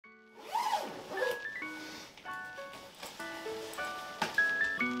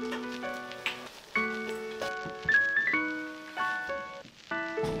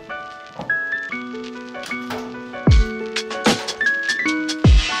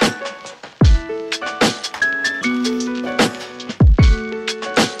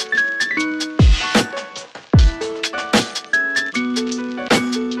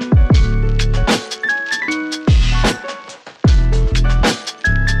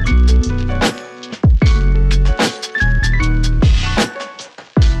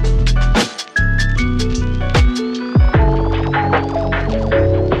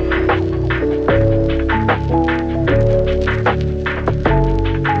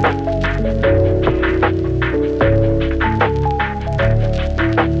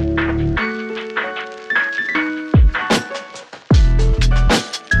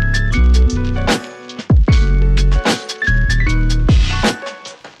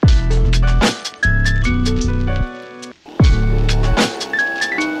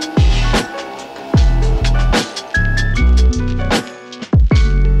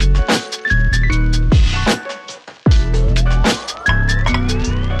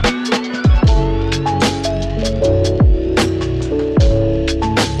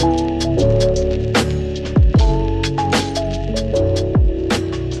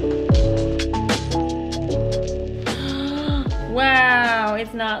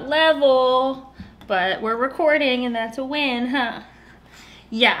it's not level, but we're recording and that's a win, huh?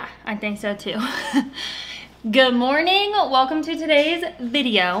 Yeah, I think so too. Good morning, welcome to today's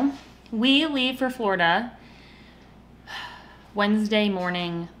video. We leave for Florida Wednesday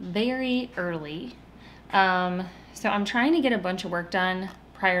morning, very early. So I'm trying to get a bunch of work done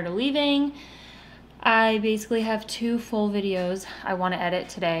prior to leaving. I basically have 2 full videos I want to edit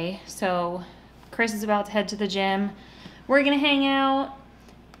today. So Chris is about to head to the gym. We're gonna hang out.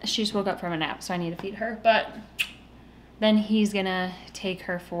 She just woke up from a nap, so I need to feed her. But then he's gonna take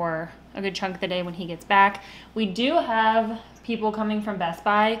her for a good chunk of the day when he gets back. We do have people coming from Best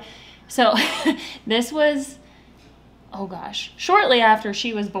Buy. So this was, oh gosh, shortly after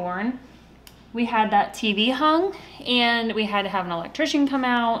she was born. We had that TV hung and we had to have an electrician come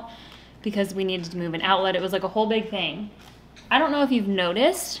out because we needed to move an outlet. It was like a whole big thing. I don't know if you've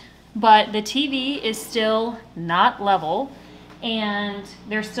noticed, but the TV is still not level and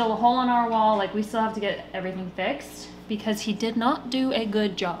there's still a hole in our wall. Like, we still have to get everything fixed because he did not do a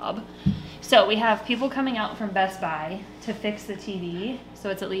good job. So we have people coming out from Best Buy to fix the TV so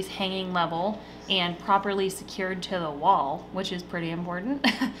it's at least hanging level and properly secured to the wall, which is pretty important.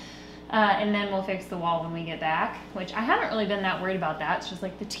 And then we'll fix the wall when we get back, which I haven't really been that worried about that. It's just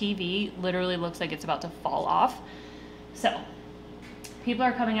like the TV literally looks like it's about to fall off. So people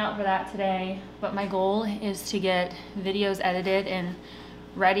are coming out for that today, but my goal is to get videos edited and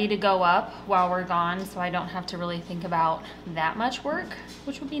ready to go up while we're gone so I don't have to really think about that much work,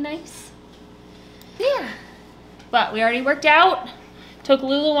 which would be nice. Yeah, but we already worked out, took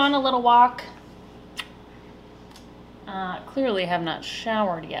Lulu on a little walk. Clearly have not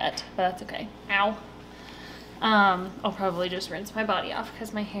showered yet, but that's okay. Ow. I'll probably just rinse my body off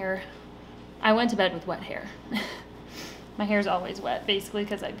because my hair, I went to bed with wet hair. My hair's always wet, basically,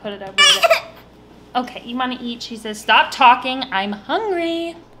 because I put it over it. Okay, you want to eat? She says, stop talking, I'm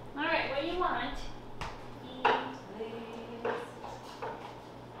hungry. All right, what do you want? Eat, please.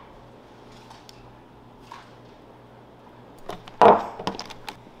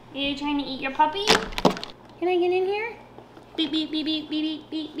 Are you trying to eat your puppy? Can I get in here? Beep, beep, beep, beep, beep,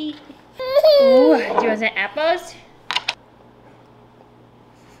 beep, beep. Ooh, do you want some apples?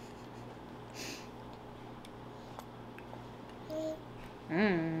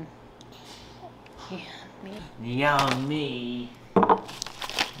 Mmm. Yummy.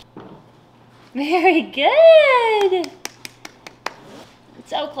 Very good.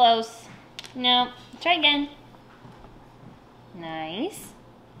 So close. No, try again. Nice.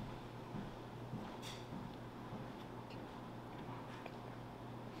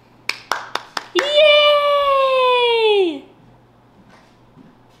 Yay!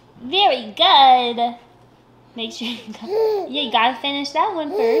 Very good. Make sure you gotta finish that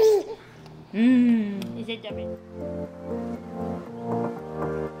one first. Is it different?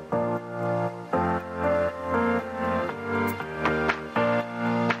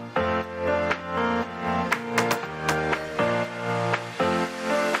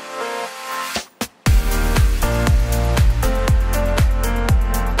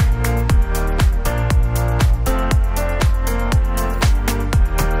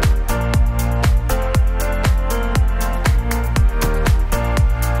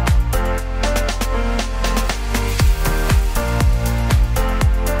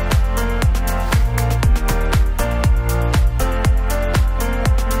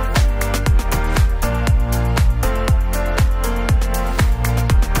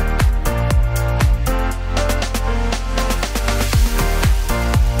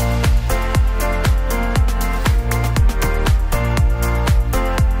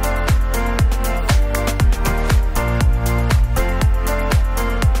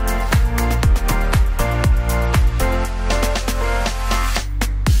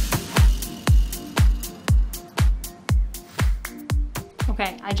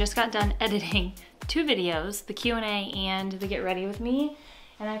 Okay, I just got done editing 2 videos, the Q&A and the Get Ready With Me,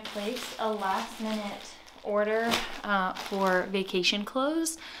 and I placed a last minute order for vacation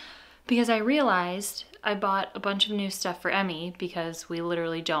clothes because I realized I bought a bunch of new stuff for Emmy because we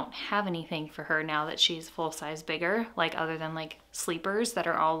literally don't have anything for her now that she's full size bigger, like other than like sleepers that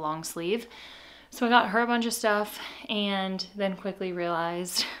are all long sleeve. So I got her a bunch of stuff and then quickly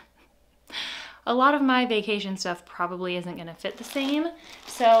realized a lot of my vacation stuff probably isn't gonna fit the same.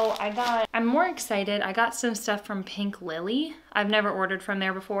 So I'm more excited. I got some stuff from Pink Lily. I've never ordered from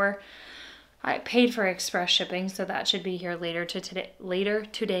there before. I paid for express shipping, so that should be here later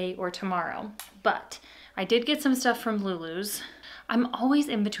today or tomorrow. But I did get some stuff from LULU'S. I'm always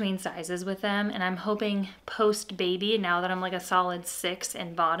in between sizes with them, and I'm hoping post baby, now that I'm like a solid 6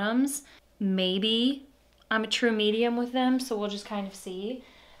 in bottoms, maybe I'm a true medium with them, so we'll just kind of see.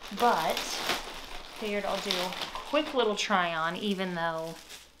 But figured I'll do a quick little try on, even though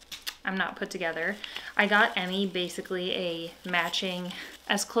I'm not put together. I got Emmy basically a matching,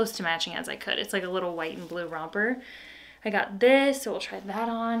 as close to matching as I could. It's like a little white and blue romper. I got this, so we'll try that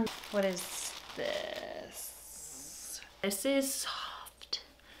on. What is this? This is soft.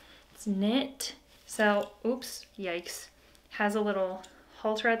 It's knit. So, oops, yikes. Has a little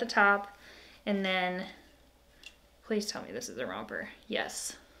halter at the top, and then, please tell me this is a romper.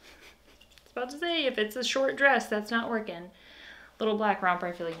 Yes. I was about to say, if it's a short dress, that's not working. Little black romper,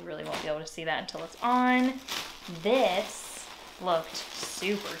 I feel like you really won't be able to see that until it's on. This looked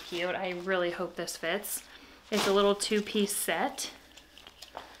super cute. I really hope this fits. It's a little two-piece set,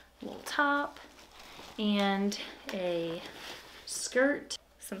 little top, and a skirt.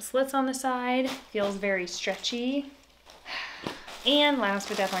 Some slits on the side, feels very stretchy. And last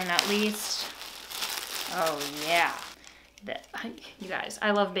but definitely not least, oh yeah, you guys,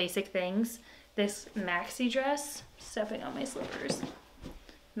 I love basic things. This maxi dress, stepping on my slippers.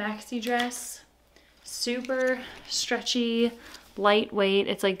 Maxi dress, super stretchy, lightweight.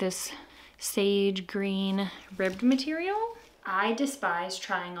 It's like this sage green ribbed material. I despise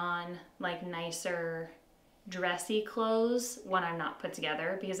trying on like nicer dressy clothes when I'm not put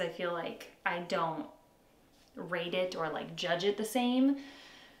together because I feel like I don't rate it or like judge it the same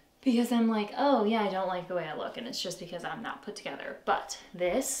because I'm like, oh yeah, I don't like the way I look, and it's just because I'm not put together. But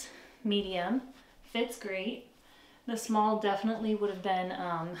this medium fits great. The small definitely would have been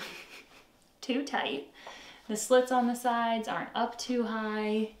too tight. The slits on the sides aren't up too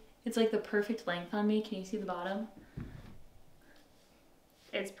high. It's like the perfect length on me. Can you see the bottom?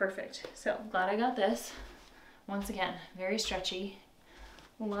 It's perfect. So glad I got this. Once again, very stretchy.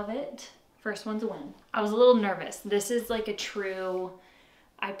 Love it. First one's a win. I was a little nervous. This is like a true,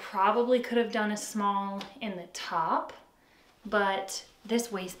 I probably could have done a small in the top, but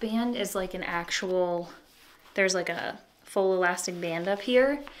this waistband is like an actual, there's like a full elastic band up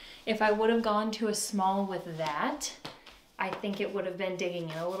here. If I would have gone to a small with that, I think it would have been digging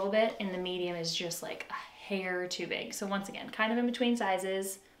in a little bit, and the medium is just like a hair too big. So once again, kind of in between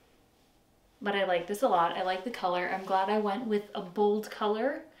sizes, but I like this a lot. I like the color. I'm glad I went with a bold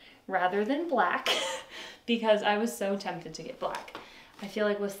color rather than black because I was so tempted to get black. I feel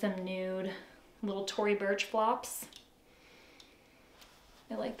like with some nude little Tory Burch flops,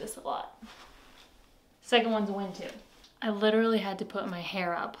 I like this a lot. Second one's a win too. I literally had to put my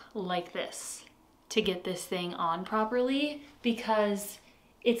hair up like this to get this thing on properly because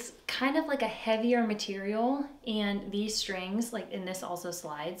it's kind of like a heavier material, and these strings, like, and this also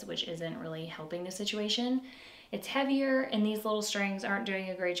slides, which isn't really helping the situation. It's heavier and these little strings aren't doing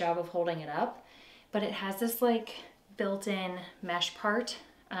a great job of holding it up, but it has this like built-in mesh part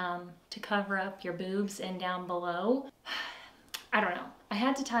to cover up your boobs and down below. I don't know. I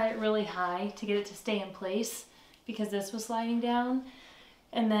had to tie it really high to get it to stay in place because this was sliding down.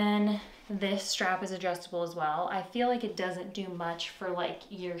 And then this strap is adjustable as well. I feel like it doesn't do much for like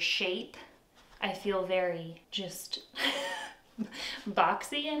your shape. I feel very just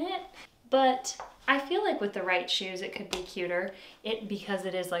boxy in it, but I feel like with the right shoes, it could be cuter. Because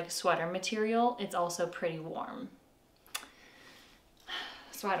it is like sweater material, it's also pretty warm.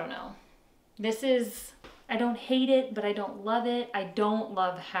 So I don't know. This is, I don't hate it, but I don't love it. I don't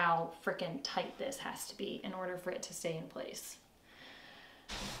love how freaking tight this has to be in order for it to stay in place.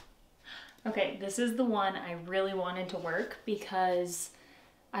 Okay, this is the one I really wanted to work because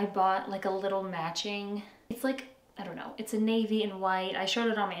I bought like a little matching, it's like, I don't know, it's a navy and white. I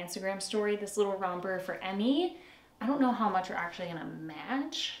showed it on my Instagram story, this little romper for Emmy. I don't know how much we're actually gonna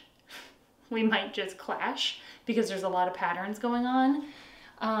match. We might just clash because there's a lot of patterns going on.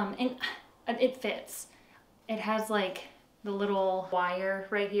 And it fits. It has like the little wire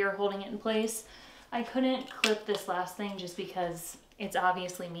right here holding it in place. I couldn't clip this last thing just because it's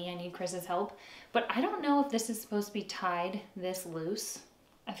obviously me. I need Chris's help. But I don't know if this is supposed to be tied this loose.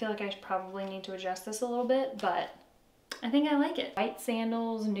 I feel like I probably need to adjust this a little bit, but I think I like it. White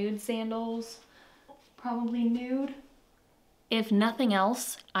sandals, nude sandals, probably nude. If nothing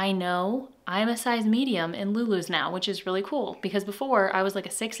else, I know I'm a size medium in Lulu's now, which is really cool because before I was like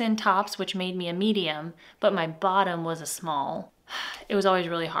a 6 in tops, which made me a medium, but my bottom was a small. It was always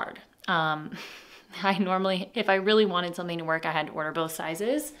really hard. I normally, if I really wanted something to work, I had to order both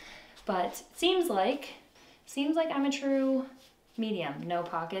sizes, but it seems like I'm a true medium. No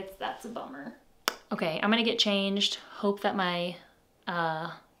pockets, that's a bummer. Okay, I'm gonna get changed. Hope that my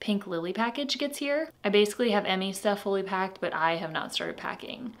pink lily package gets here. I basically have Emmy stuff fully packed, but I have not started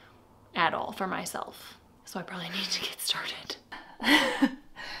packing at all for myself. So I probably need to get started.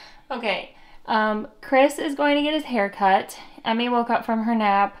 Okay, Chris is going to get his hair cut. Emmy woke up from her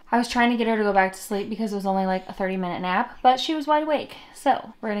nap. I was trying to get her to go back to sleep because it was only like a 30-minute nap, but she was wide awake.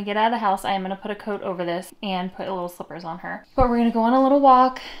 So we're gonna get out of the house. I am gonna put a coat over this and put little slippers on her. But we're gonna go on a little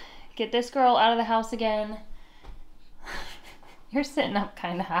walk, get this girl out of the house again. You're sitting up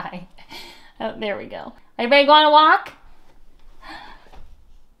kind of high. Oh, there we go. Are you ready to go on a walk?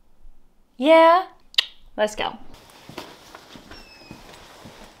 Yeah? Let's go.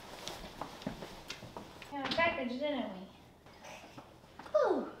 Yeah, package, didn't we?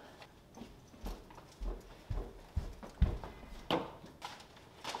 Whew.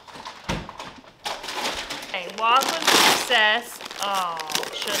 Okay, walk with success. Oh,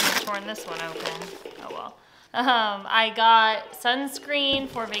 shouldn't have torn this one open. Oh well. I got sunscreen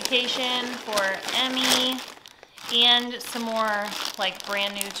for vacation for Emmy and some more like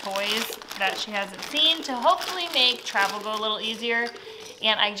brand new toys that she hasn't seen to hopefully make travel go a little easier.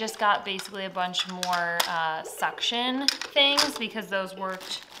 And I just got basically a bunch more suction things because those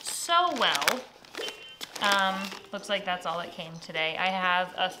worked so well. Looks like that's all that came today. I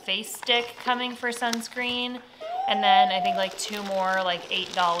have a face stick coming for sunscreen, and then I think like 2 more like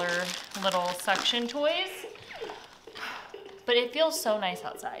 $8 little suction toys. But it feels so nice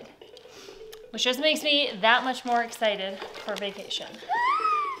outside, which just makes me that much more excited for vacation.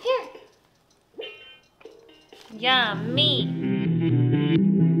 Here. Yummy.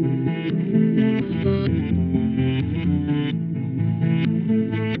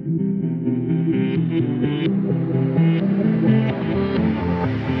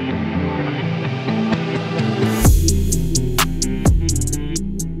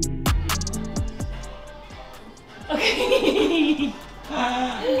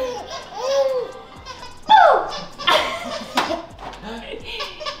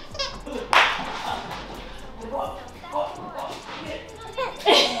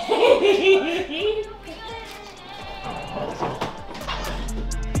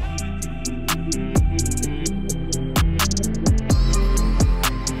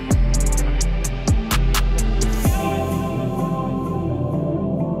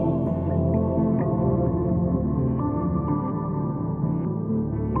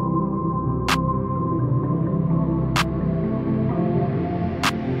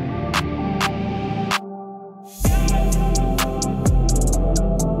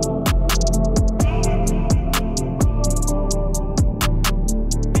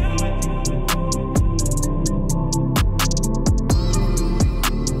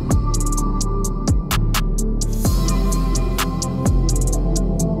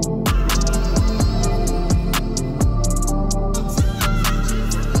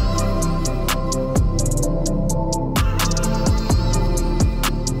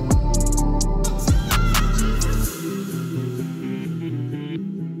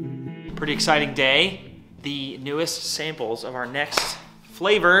 Pretty exciting day. The newest samples of our next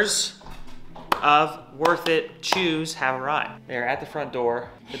flavors of Worth It Chews have arrived. They're at the front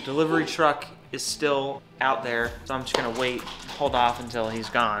door. The delivery truck is still out there, so I'm just gonna wait, hold off until he's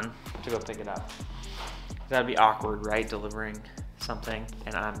gone to go pick it up. That'd be awkward, right? Delivering something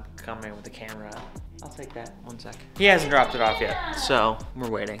and I'm coming with the camera. I'll take that, 1 sec. He hasn't dropped it off yet, so we're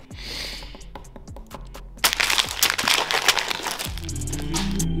waiting.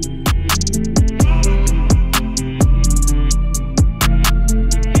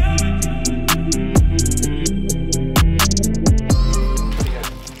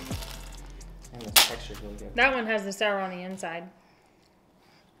 That one has the sour on the inside.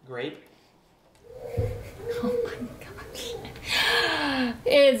 Grape. Oh my gosh.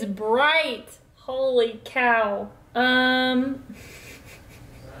 It's bright. Holy cow.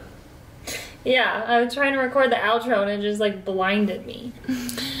 Yeah, I was trying to record the outro and it just like blinded me.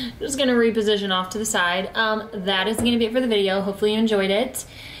 Just gonna reposition off to the side. That is gonna be it for the video. Hopefully you enjoyed it.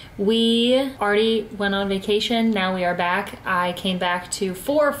 We already went on vacation. Now we are back. I came back to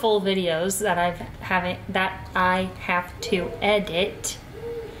 4 full videos that I have to edit.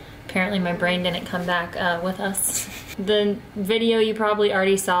 Apparently my brain didn't come back with us. The video you probably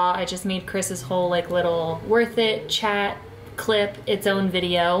already saw, I just made Chris's whole like little Worth It chat clip its own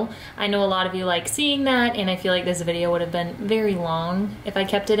video. I know a lot of you like seeing that, and I feel like this video would have been very long if I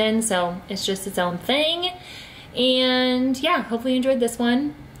kept it in, so it's just its own thing. And yeah, hopefully you enjoyed this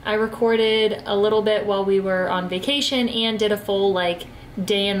one. I recorded a little bit while we were on vacation and did a full like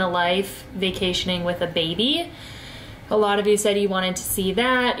day in the life vacationing with a baby. A lot of you said you wanted to see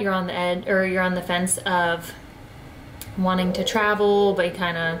that. You're on the fence of wanting to travel, but you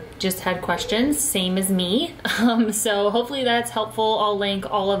kind of just had questions, same as me. So hopefully that's helpful. I'll link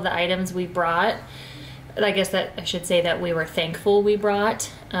all of the items we brought I guess that I should say that we were thankful we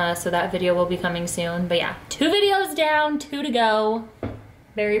brought. So that video will be coming soon. But yeah, 2 videos down, 2 to go.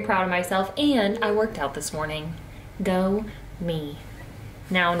 Very proud of myself. And I worked out this morning. Go me.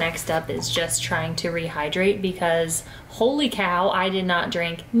 Now next up is just trying to rehydrate because holy cow, I did not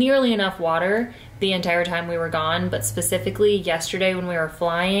drink nearly enough water the entire time we were gone. But specifically yesterday when we were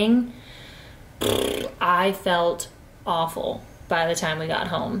flying, I felt awful by the time we got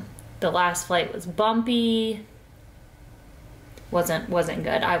home. The last flight was bumpy, wasn't good.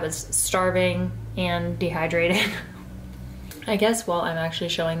 I was starving and dehydrated. I guess while I'm actually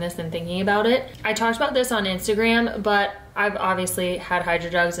showing this and thinking about it, I talked about this on Instagram, but I've obviously had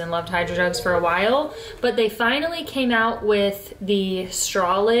Hydro Jugs and loved Hydro Jugs for a while, but they finally came out with the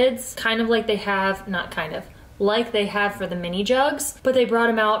straw lids, kind of like they have, not kind of, like they have for the mini jugs, but they brought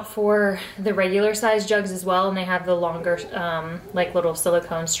them out for the regular size jugs as well, and they have the longer like little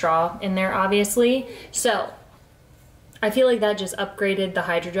silicone straw in there obviously. So I feel like that just upgraded the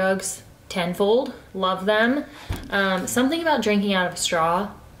Hydro Jugs tenfold. Love them. Something about drinking out of a straw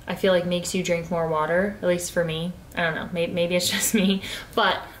I feel like makes you drink more water, at least for me. I don't know, maybe it's just me,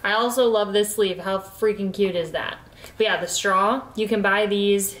 but I also love this sleeve. How freaking cute is that? But yeah, the straw, you can buy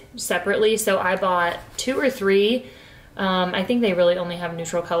these separately. So I bought 2 or 3. I think they really only have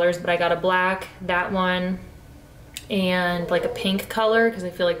neutral colors, but I got a black, that one, and like a pink color because I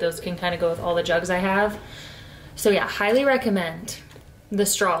feel like those can kind of go with all the jugs I have. So yeah, highly recommend the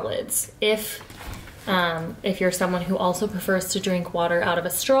straw lids. If you're someone who also prefers to drink water out of a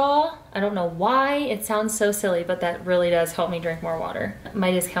straw, I don't know why, it sounds so silly, but that really does help me drink more water.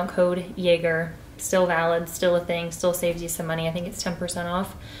 My discount code, Yager, still valid, still a thing, still saves you some money. I think it's 10%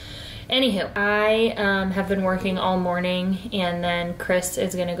 off. Anywho, I have been working all morning, and then Chris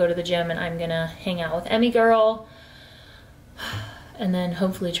is gonna go to the gym and I'm gonna hang out with Emmy Girl, and then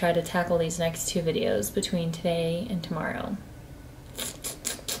hopefully try to tackle these next 2 videos between today and tomorrow.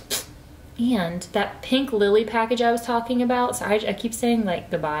 And that pink lily package I was talking about, so I keep saying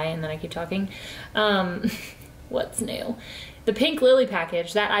like goodbye and then I keep talking. What's new? The pink lily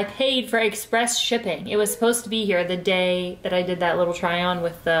package that I paid for express shipping. It was supposed to be here the day that I did that little try on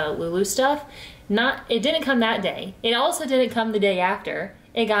with the Lulu stuff. It didn't come that day. It also didn't come the day after.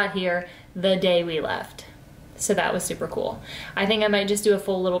 It got here the day we left. So that was super cool. I think I might just do a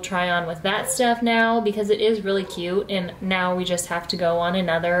full little try on with that stuff now because it is really cute, and now we just have to go on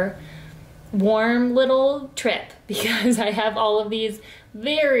another warm little trip because I have all of these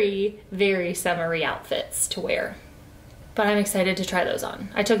very, very summery outfits to wear. But I'm excited to try those on.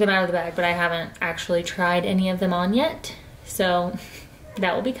 I took them out of the bag, but I haven't actually tried any of them on yet. So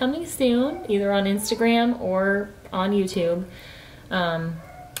that will be coming soon, either on Instagram or on YouTube.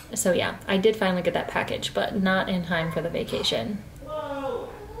 So yeah, I did finally get that package, but not in time for the vacation.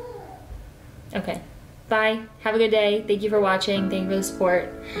 Okay, bye. Have a good day. Thank you for watching. Thank you for the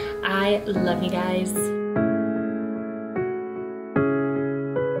support. I love you guys.